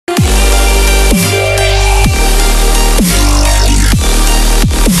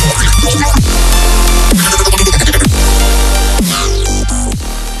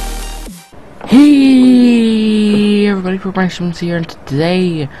everybody, Progressions here, and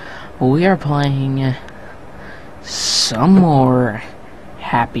today we are playing some more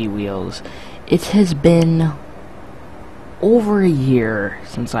Happy Wheels. It has been over a year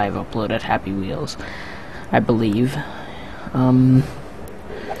since I've uploaded Happy Wheels, I believe. And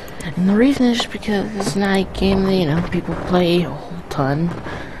the reason is just because it's not a game that, people play a whole ton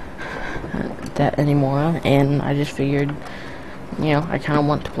that anymore, and I just figured, I kind of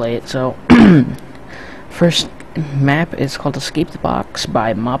want to play it, so first map is called Escape the Box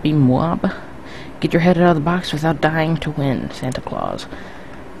by Mobby Moab. Get your head out of the box without dying to win, Santa Claus.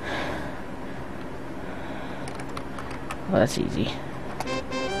 Well, that's easy.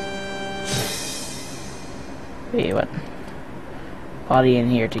 Wait, what? Body in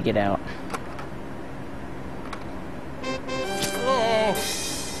here to get out.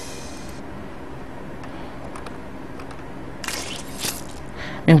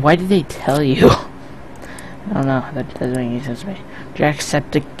 And why did they tell you? I don't know, that doesn't make any sense to me.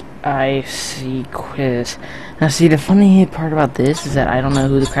 Jacksepticeye quiz. Now see, the funny part about this is that I don't know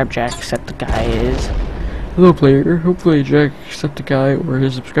who the crap Jacksepticeye is. Hello player, hopefully Jacksepticeye or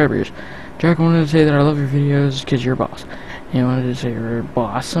his subscribers. Jack, I wanted to say that I love your videos because you're a boss. And I wanted to say you're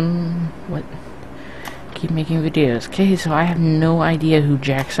bossum? What? Keep making videos. Okay, so I have no idea who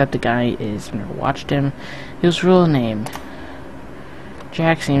Jacksepticeye is. I've never watched him. His real name.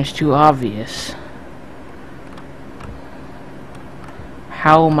 Jack seems too obvious.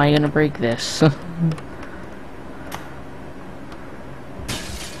 How am I gonna break this?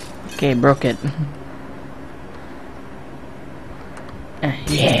 Okay, broke it.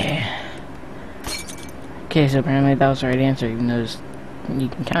 Yeah. Okay, so apparently that was the right answer, even though you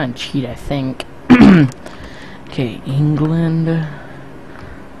can kind of cheat, I think. Okay, England,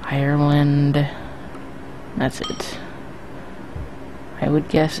 Ireland. That's it. I would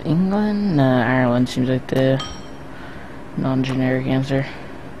guess England? Nah, Ireland seems like the non-generic answer.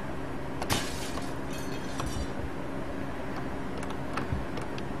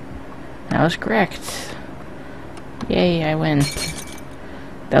 That was correct. Yay, I win.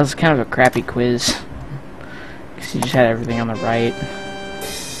 That was kind of a crappy quiz, because you just had everything on the right.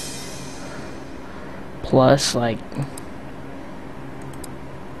 Plus, like,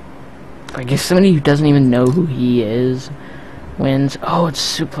 I guess somebody who doesn't even know who he is wins. Oh,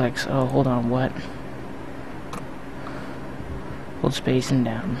 it's suplex. Oh, hold on, what? Hold space and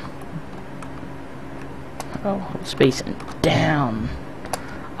down. Oh, hold space and down.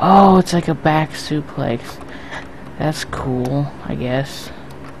 Oh, it's like a back suplex. That's cool, I guess.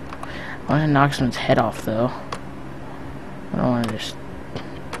 I want to knock someone's head off, though. I don't want to just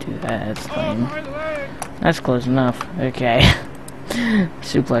do that. That's lame. That's close enough. Okay.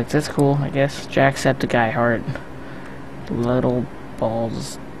 Suplex, that's cool, I guess. Jacksepticeye heart. Little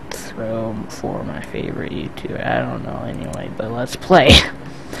balls throw for my favorite YouTuber. I don't know anyway, but let's play.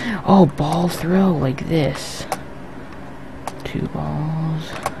 Oh, ball throw like this. 2 balls.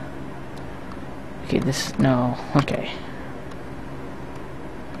 Okay, this, no, okay.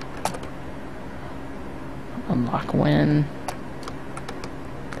 Unlock win.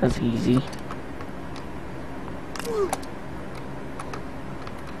 That's easy.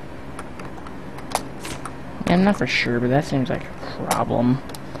 I'm not for sure, but that seems like a problem.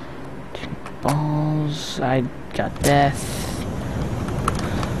 2 balls. I got death.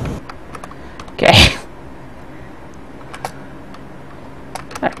 Okay.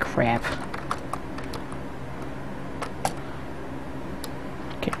 Ah, crap.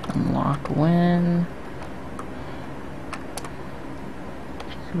 Okay, unlock win.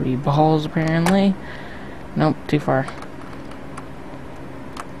 3 balls apparently. Nope, too far.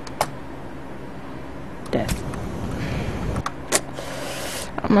 Death.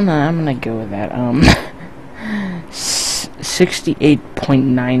 I'm gonna go with that.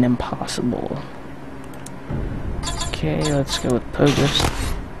 68.9 impossible. Okay, let's go with Pogus.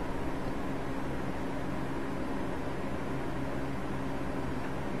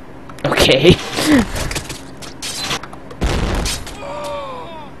 Okay.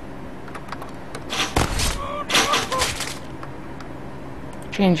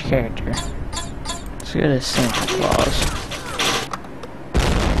 Change character. Let's go to Santa Claus.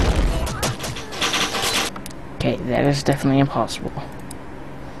 Okay, that is definitely impossible.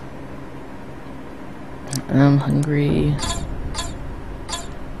 I'm hungry.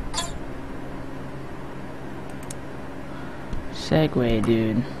 Segway,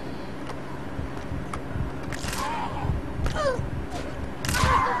 dude.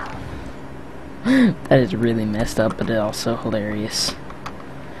 That is really messed up, but also hilarious.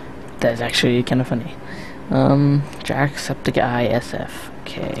 That is actually kind of funny. Jacksepticeye SF.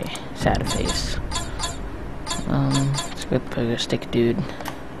 Okay, sad face. Let's go with the pogo stick, dude.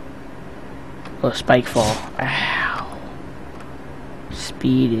 Oh, spike fall. Ow.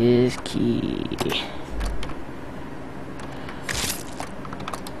 Speed is key.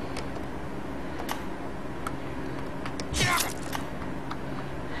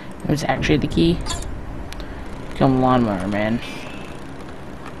 It was actually the key. Become lawnmower, man.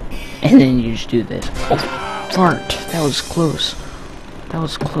 And then you just do this. Oh, fart. That was close. That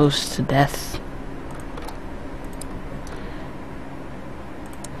was close to death.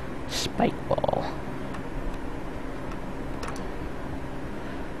 Spike ball.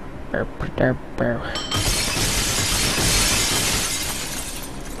 Burp, burp, burp.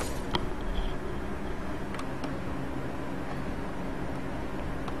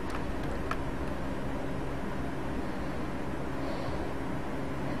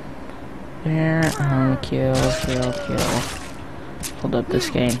 There, kill. Hold up, this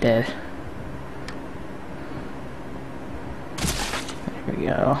guy ain't dead. There we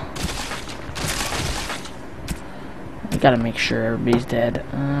go. I gotta make sure everybody's dead.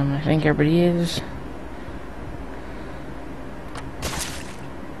 I think everybody is.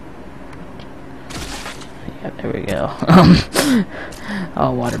 Yeah, there we go.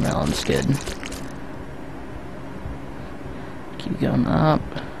 Oh, watermelon's good. Keep going up.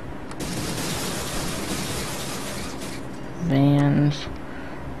 Vans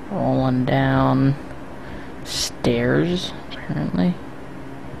rolling down stairs, apparently.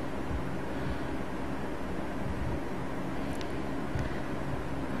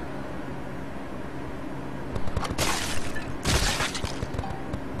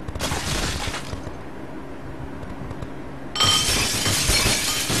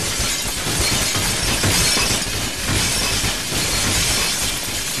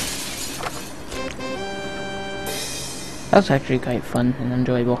 That was actually quite fun and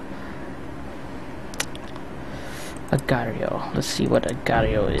enjoyable. Agario. Let's see what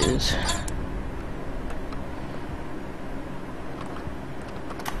Agario is.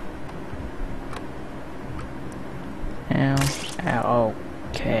 Ow. Ow.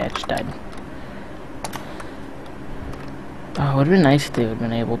 Okay, I just died. Oh, it would have been nice if they would have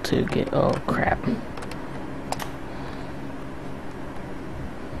been able to get... Oh, crap.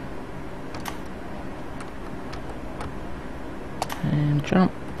 And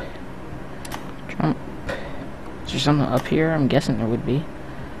jump. Jump. Is there something up here? I'm guessing there would be.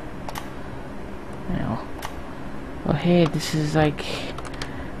 Now. Oh, hey, this is like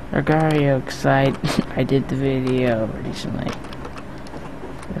Agario, because I did the video recently.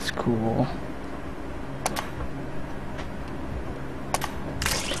 That's cool.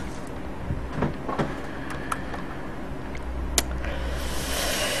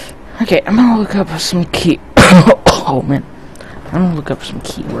 Okay, I'm gonna look up some key. Oh man. I'm gonna look up some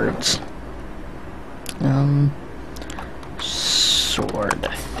keywords. Sword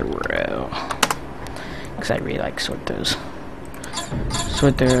throw. Because I really like sword throws.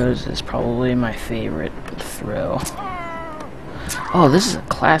 Sword throws is probably my favorite throw. Oh, this is a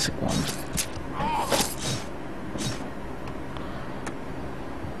classic one.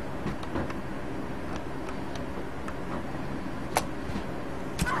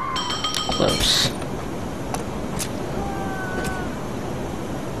 Close.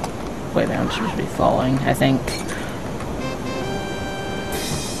 Wait, I'm supposed to be falling, I think.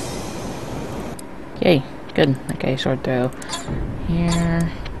 Yay, good. Okay, sword throw.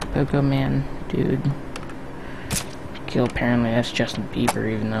 Here. Pogo Man, dude. Kill, apparently that's Justin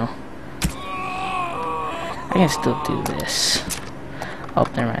Bieber, even though I can still do this. Oh,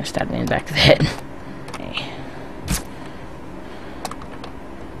 never mind, I stabbed me in the back of the head. Okay.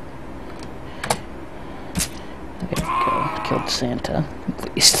 There we go. Killed Santa,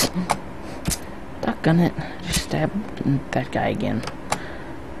 at least. Duck on it. Just stabbed that guy again.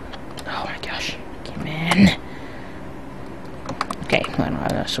 Oh my gosh. Okay, man. Okay, I don't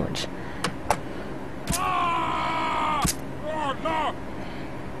have enough swords.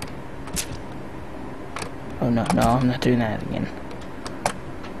 Oh no, no, I'm not doing that again.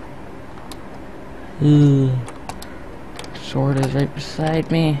 Ooh. Sword is right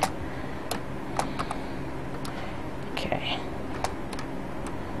beside me. Okay.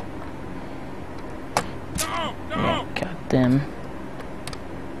 Yeah, got them.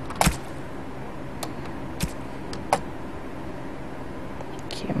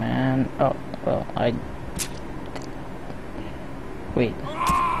 Okay, man. Oh, well, wait.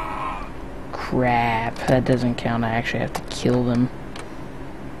 Crap, that doesn't count. I actually have to kill them.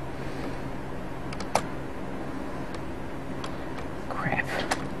 Crap.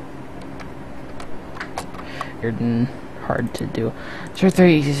 Weird and hard to do. Sword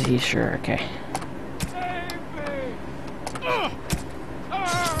 3 easy, sure, okay.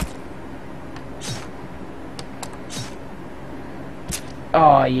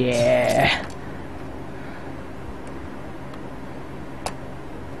 Oh yeah.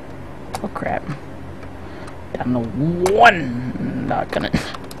 Oh crap. Down to one. Not gonna.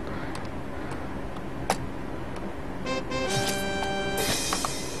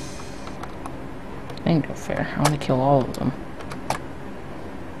 Ain't no fair. I want to kill all of them.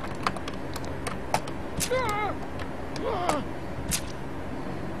 Ah,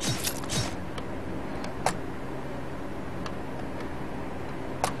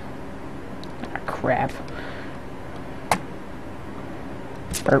 crap.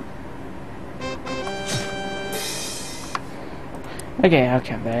 Burp. Okay, I'll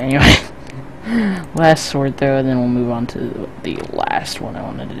count that anyway. Last sword throw, and then we'll move on to the last one I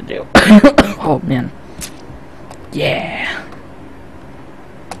wanted to do. Oh man. Yeah.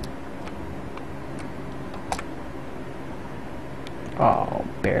 Oh,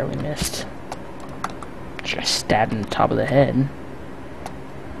 barely missed. Just stabbed in the top of the head.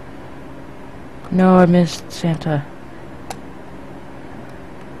 No, I missed Santa.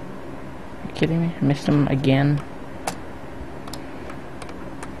 Are you kidding me? I missed him again.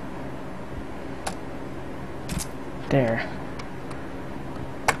 There.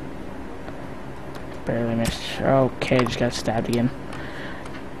 Barely missed. Okay, just got stabbed again.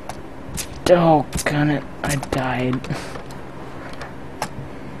 Oh, gun it. I died.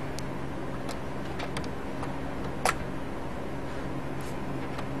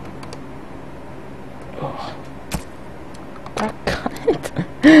 Oh. I got it.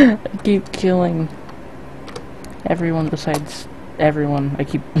 I keep killing everyone besides everyone. I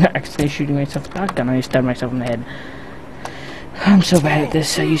keep accidentally shooting myself. Doggone, I stabbed myself in the head. I'm so bad at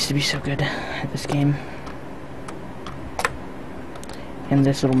this. I used to be so good at this game. And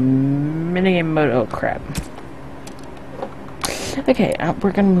this little minigame mode. Oh crap. Okay,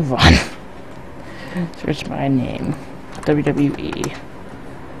 we're gonna move on. Search my name. WWE.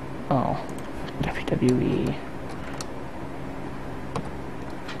 Oh. WWE.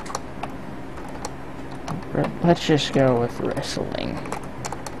 Let's just go with wrestling.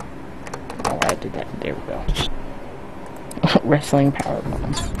 Oh, I did that. There we go. Wrestling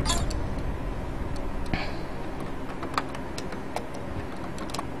powerbomb.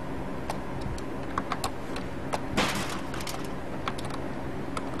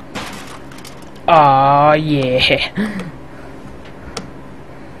 Oh yeah.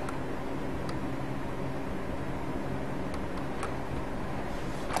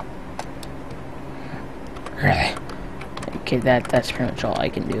 Okay, that's pretty much all I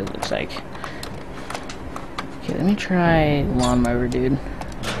can do, it looks like. Okay, let me try lawnmower, dude.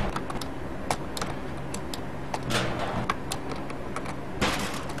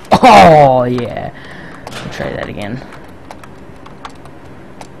 Oh yeah. I'll try that again.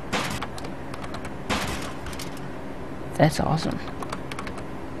 That's awesome.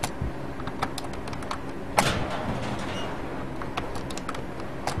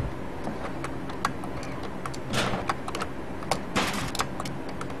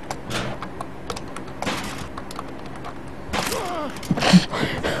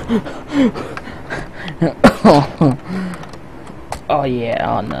 Oh yeah,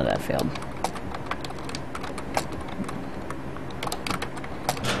 oh no, that failed.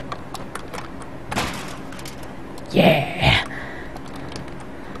 Yeah.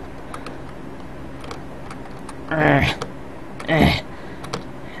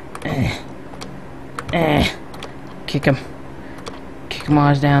 Kick him. Kick him while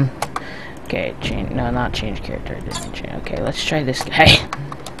he's down. Okay, change. No, not change character. I didn't change. Okay, let's try this guy.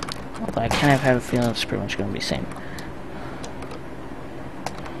 Although I kind of have a feeling it's pretty much going to be the same.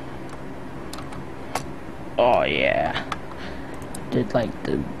 Oh yeah. Did like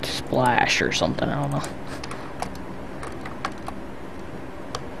the splash or something. I don't know.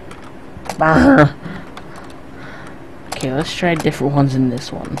 Brr. Okay, let's try different ones in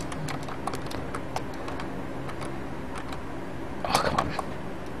this one. Oh, come on.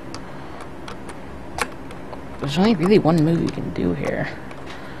 There's only really one move you can do here.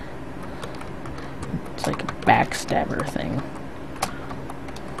 It's like a backstabber thing.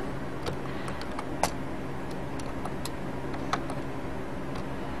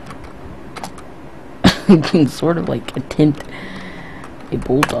 Sort of like attempt a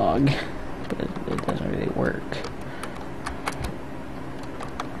bulldog, but it doesn't really work.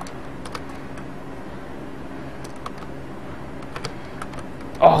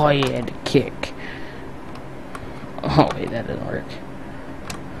 Oh yeah, the kick. Oh wait, that doesn't work.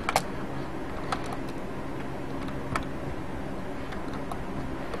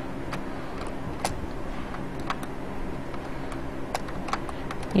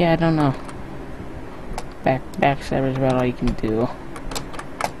 Yeah, I don't know. Backstabber is about all you can do.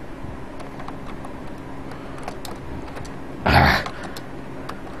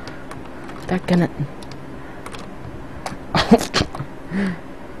 That gonna...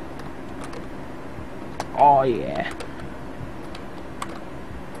 Oh yeah.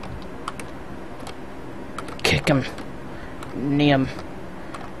 Kick him. Knee him.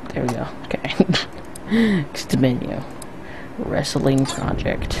 There we go. Okay. Next menu. Wrestling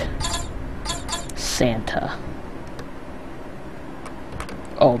project. Santa.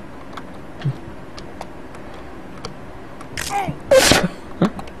 Oh.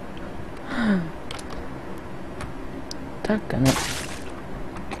 Doggone it.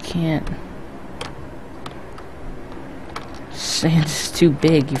 I can't. Santa's too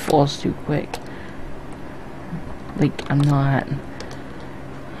big. He falls too quick. Like, I'm not.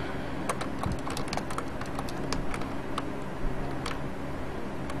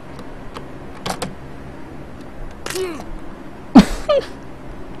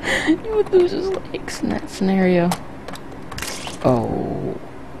 You would lose his legs in that scenario. Oh.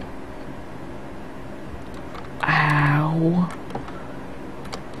 Ow.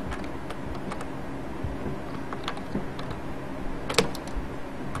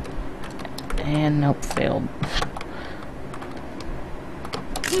 And nope, failed.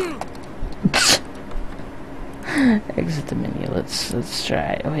 Exit the menu. Let's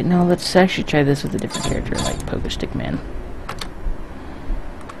try. Oh wait, no. Let's actually try this with a different character, like Poker Stick Man.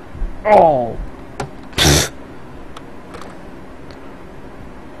 Oh.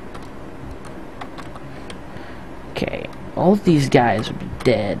 Okay, all of these guys would be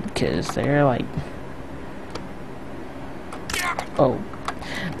dead because they're like. Oh,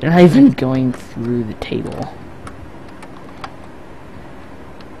 they're not even going through the table.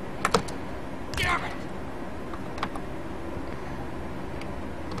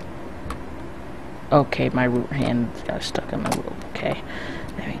 Okay, my hand got stuck on the rope. Okay,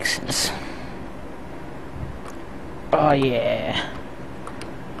 that makes sense. Oh yeah.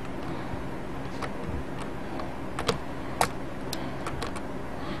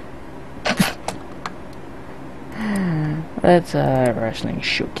 That's a wrestling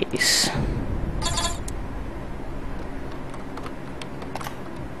showcase.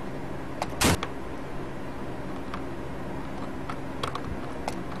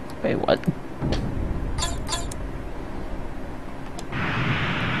 Wait, what?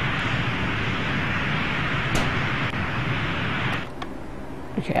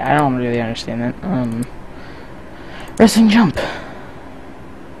 Okay, I don't really understand that. Wrestling jump.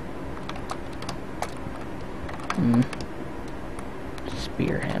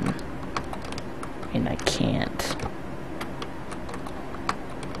 Spear him. And I can't.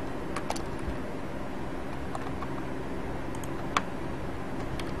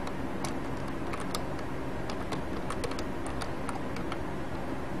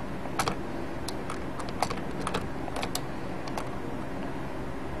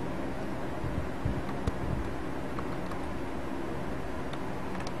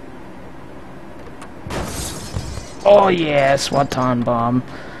 Oh yeah, Swanton Bomb.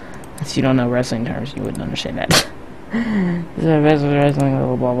 If you don't know wrestling terms, you wouldn't understand that. This is a wrestling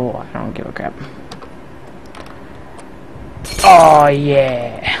blah blah blah blah. I don't give a crap. Oh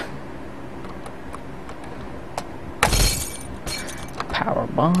yeah. Power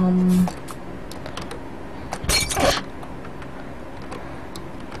bomb.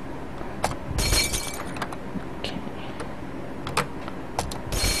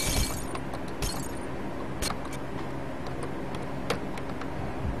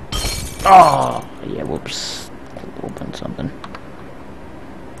 Oh, yeah, whoops. Open something.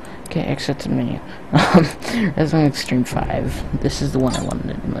 Okay, exit the menu. Wrestling Extreme 5. This is the one I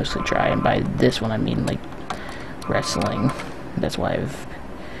wanted to mostly try, and by this one I mean, like, wrestling. That's why I've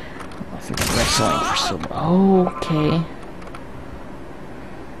been wrestling for so long. Okay.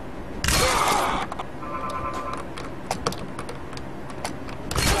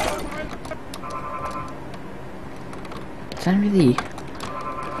 It's not really...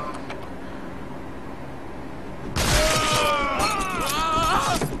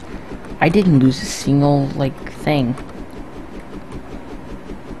 I didn't lose a single, like, thing.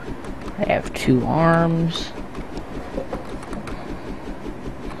 I have 2 arms.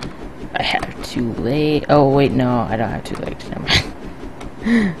 I have 2 legs. Oh, wait, no, I don't have 2 legs. Never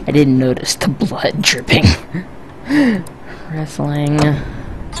mind. I didn't notice the blood dripping. Wrestling.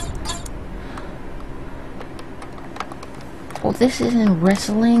 Well, this isn't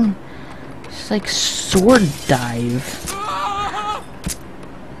wrestling. It's like sword dive.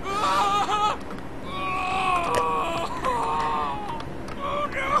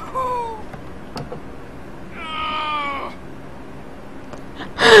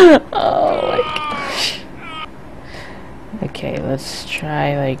 Oh my gosh. let's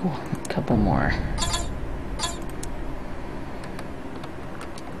try like a couple more.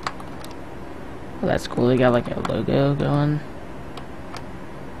 Well, that's cool. They got like a logo going.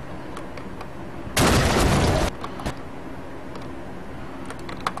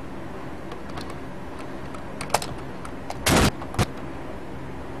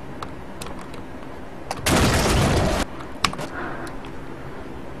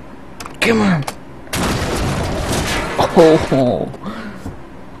 Come on. Oh.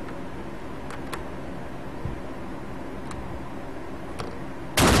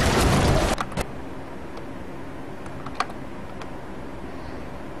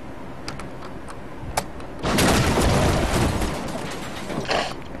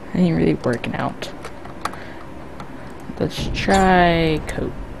 Ain't really working out. Let's try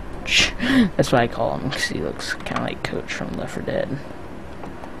Coach. That's what I call him, because he looks kind of like Coach from Left 4 Dead.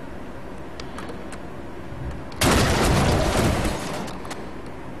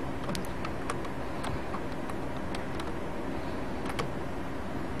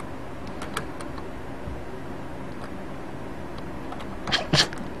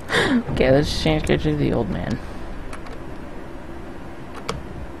 Okay, let's change it to the old man.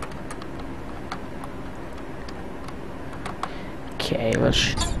 Okay,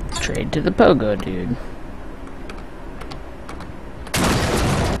 let's trade to the pogo dude.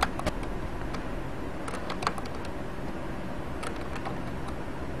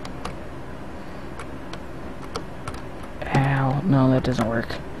 Ow, no, that doesn't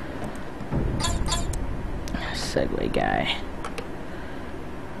work. Segway guy.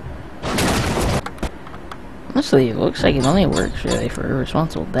 Honestly, it looks like it only works really for a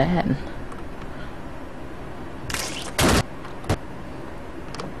responsible dad.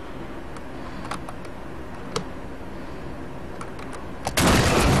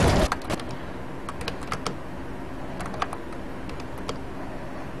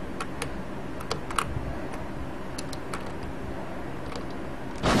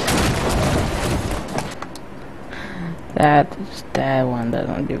 That one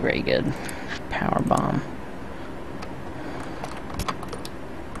doesn't do very good. Power bomb.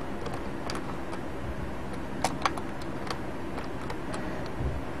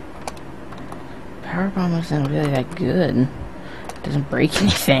 Power bomb isn't really that good. It doesn't break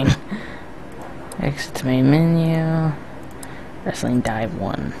anything. Exit to main menu. Wrestling dive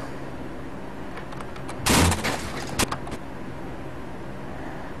 1.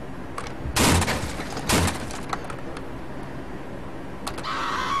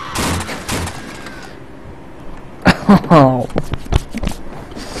 Oh.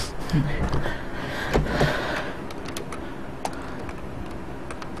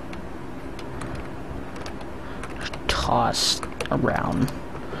 Tossed around.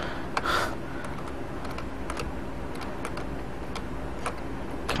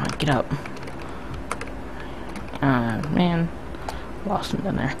 Come on, get up. Man. Lost him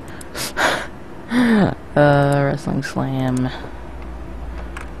down there. Wrestling slam.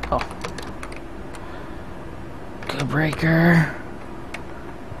 Oh. Good breaker.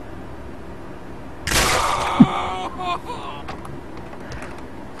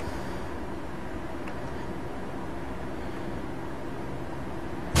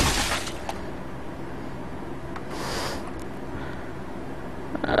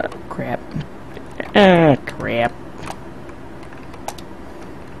 Crap. Crap.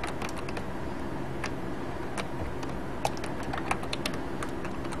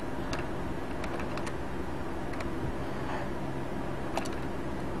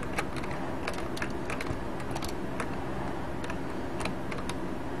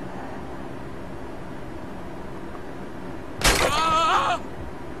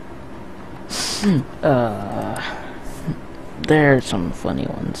 There are some funny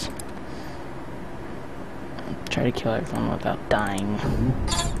ones. Try to kill everyone without dying.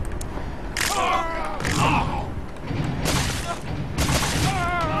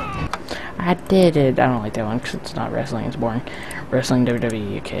 I did it. I don't like that one because it's not wrestling, it's boring. Wrestling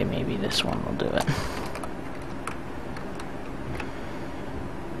WWE, okay, maybe this one will do it.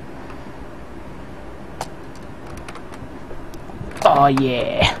 Oh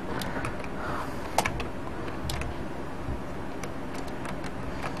yeah.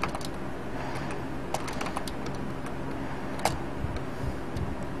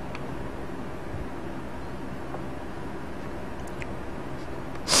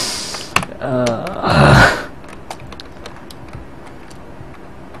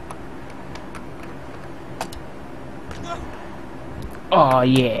 Oh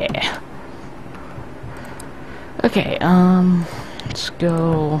yeah. Okay, let's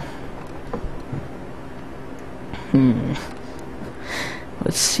go.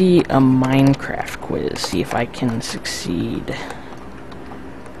 Let's see a Minecraft quiz. See if I can succeed.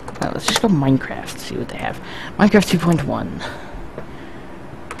 Let's just go Minecraft. See what they have. Minecraft 2.1.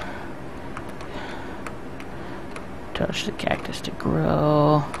 Touch the cactus to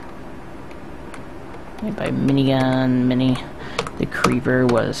grow. Made by Minigun. The creeper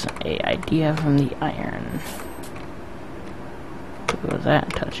was a idea from the iron. What was that?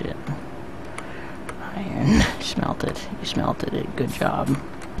 Touch it. Iron. Smelt it. You smelted it. Good job.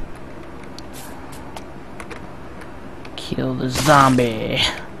 Kill the zombie.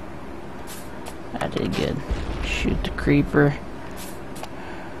 That did good. Shoot the creeper.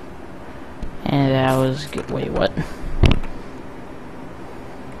 And that was good. Wait, what?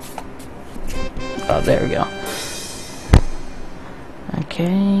 Oh, there we go.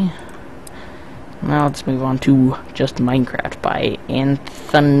 Okay. Now let's move on to Just Minecraft by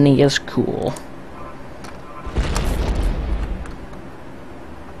Anthony is Cool.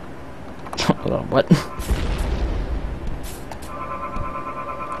 What?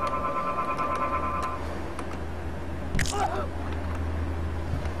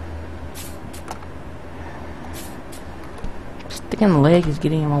 Sticking the leg is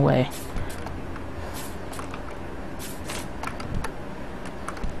getting him away.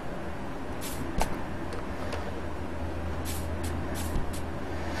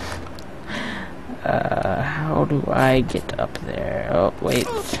 How do I get up there? Oh, wait.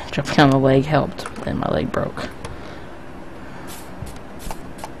 Jumping on the leg helped, but then my leg broke.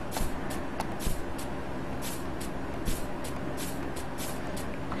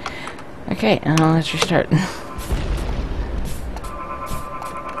 Okay, let's restart.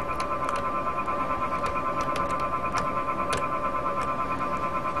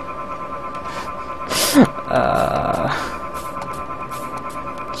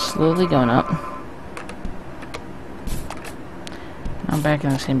 Slowly going up. I'm back in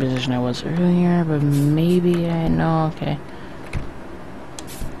the same position I was earlier, but maybe I know. Okay.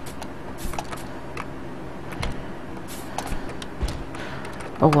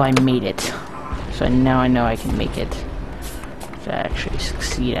 Oh, well, I made it. So now I know I can make it. To actually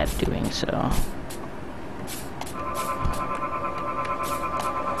succeed at doing so.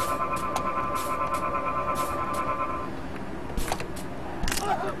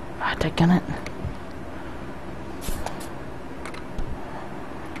 Ah, daggone it.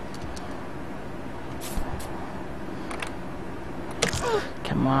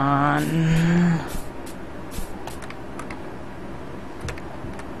 Come on.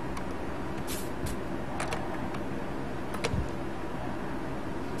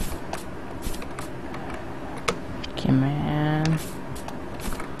 Come on.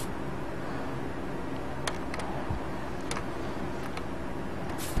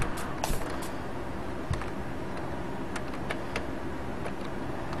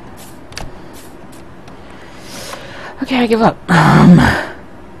 Okay, I give up.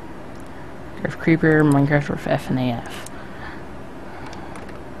 Creeper, Minecraft with F and AF.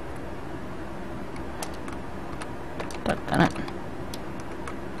 Done it.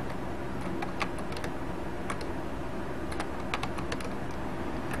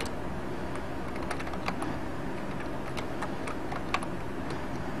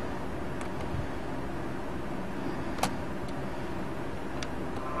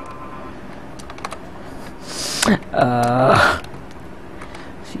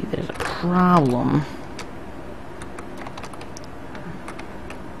 See, there's a problem.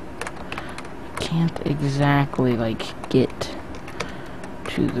 I can't exactly, like, get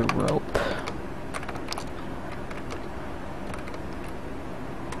to the rope.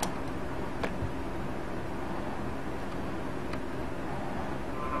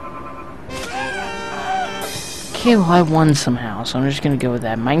 Okay, well, I won somehow, so I'm just gonna go with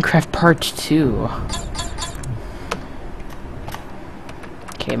that. Minecraft Part 2.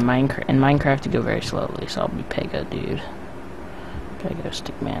 Okay, Minecraft to go very slowly, so I'll be Pego, dude. Pego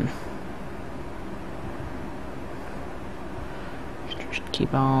Stickman. Just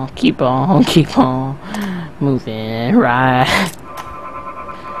keep on moving, right.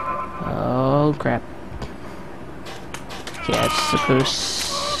 Oh, crap. Yeah, it's supposed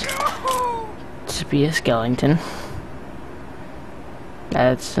to be a skeleton.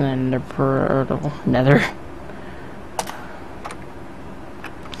 That's an ender pearl. Nether.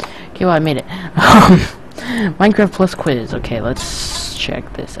 Okay, well, I made it. Minecraft plus quiz. Okay, let's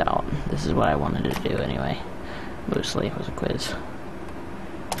check this out. This is what I wanted to do anyway. Mostly was a quiz.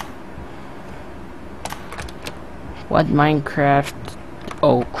 What Minecraft...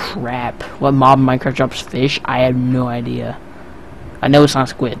 Oh, crap. What mob Minecraft drops fish? I have no idea. I know it's not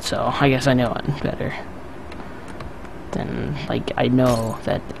squid, so I guess I know it better. then like I know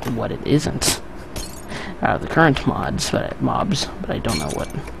that what it isn't out of the current mobs, but I don't know what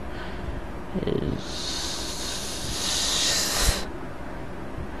is.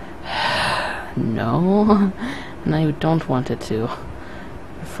 No, and I don't want it to.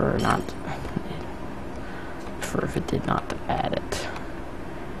 For if it did not add it.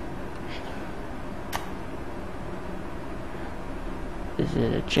 Is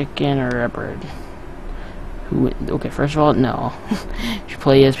it a chicken or a bird? Okay, first of all, no. If you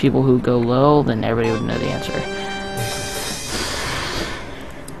play as people who go low, then everybody would know the answer.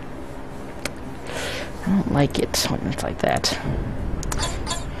 I don't like it when it's like that.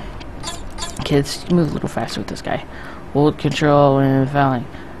 Okay, let's move a little faster with this guy. Hold control when fouling.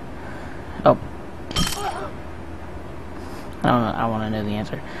 Oh. I don't know. I want to know the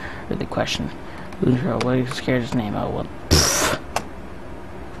answer. Or the question. Control. What is his name? Oh, well.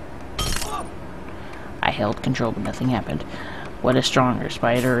 I held control, but nothing happened. What is stronger,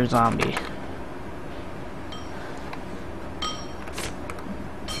 spider or zombie?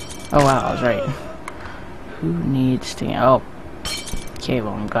 Oh, wow. I was right. Who needs to... Oh. Okay,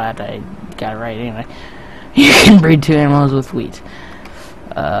 well, I'm glad I got it right anyway. You can breed 2 animals with wheat.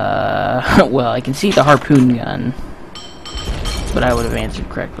 Well, I can see the harpoon gun. But I would have answered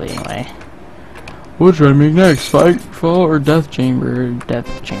correctly anyway. What should I make next? Spiteful or death chamber?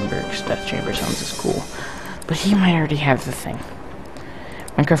 Death chamber, because death chamber sounds as cool. But he might already have the thing.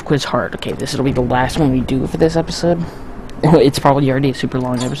 Minecraft quiz hard. Okay, this will be the last one we do for this episode. It's probably already a super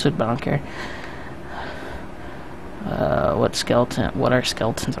long episode, but I don't care. What are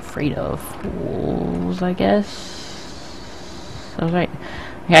skeletons afraid of? Wolves, I guess? I was right.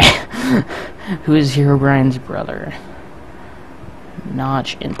 Okay. Who is Herobrine's brother?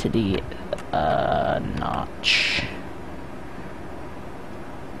 Notch entity, Notch.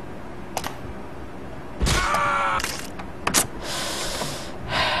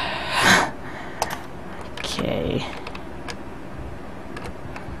 Okay.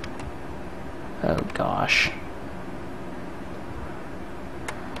 Oh gosh.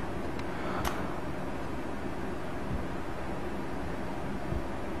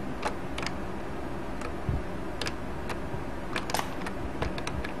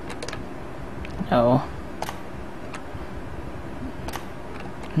 No.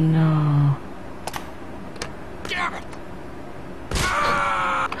 No.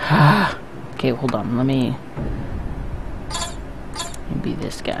 Okay, hold on. Let me be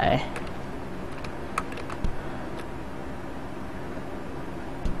this guy.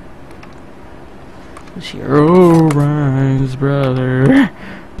 Who's here? Oh, Ryan's brother.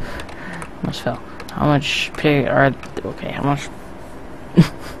 Almost fell. How much pig are... Okay, how much...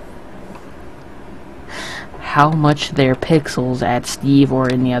 How much their pixels at Steve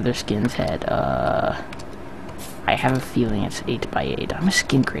or any other skin's head? I have a feeling it's 8 by 8. I'm a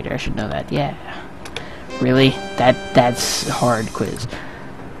skin creator, I should know that. Yeah. Really? That's hard quiz.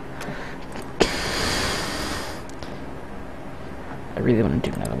 I really want to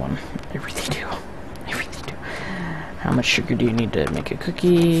do another one. I really do. I really do. How much sugar do you need to make a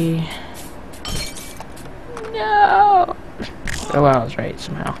cookie? No! Oh wow, I was right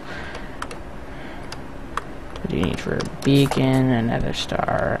somehow. What do you need for a beacon, another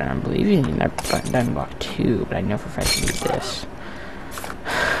star, and I believe you need another diamond block too, but I know for a fact you need this.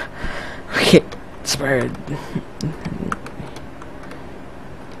 Okay, inspired.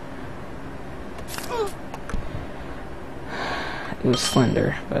 It was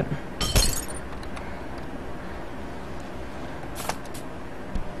slender, but...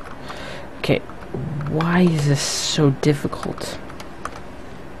 Okay, why is this so difficult?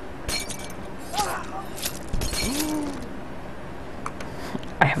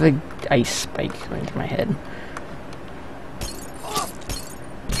 I have an ice spike going to my head.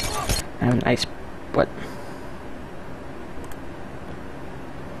 I have an ice... What?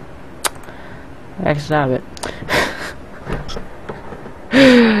 X out of it.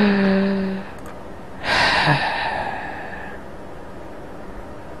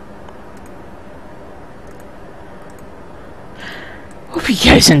 Hope you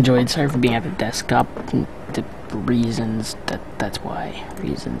guys enjoyed. Sorry for being at the desktop. The reasons that's why.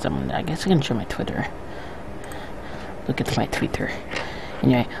 Reasons. I guess I can show my Twitter. Look at my Twitter.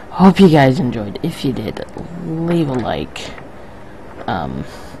 Anyway, hope you guys enjoyed. If you did, leave a like.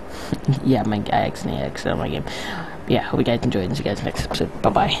 Yeah, I accidentally exited my game. But yeah, hope you guys enjoyed, and see you guys next episode. Bye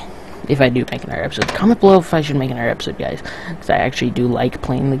bye. If I do make another episode, comment below if I should make another episode, guys. Because I actually do like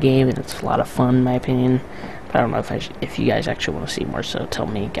playing the game, and it's a lot of fun, in my opinion. But I don't know if you guys actually want to see more, so tell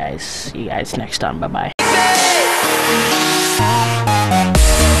me, guys. See you guys next time. Bye bye.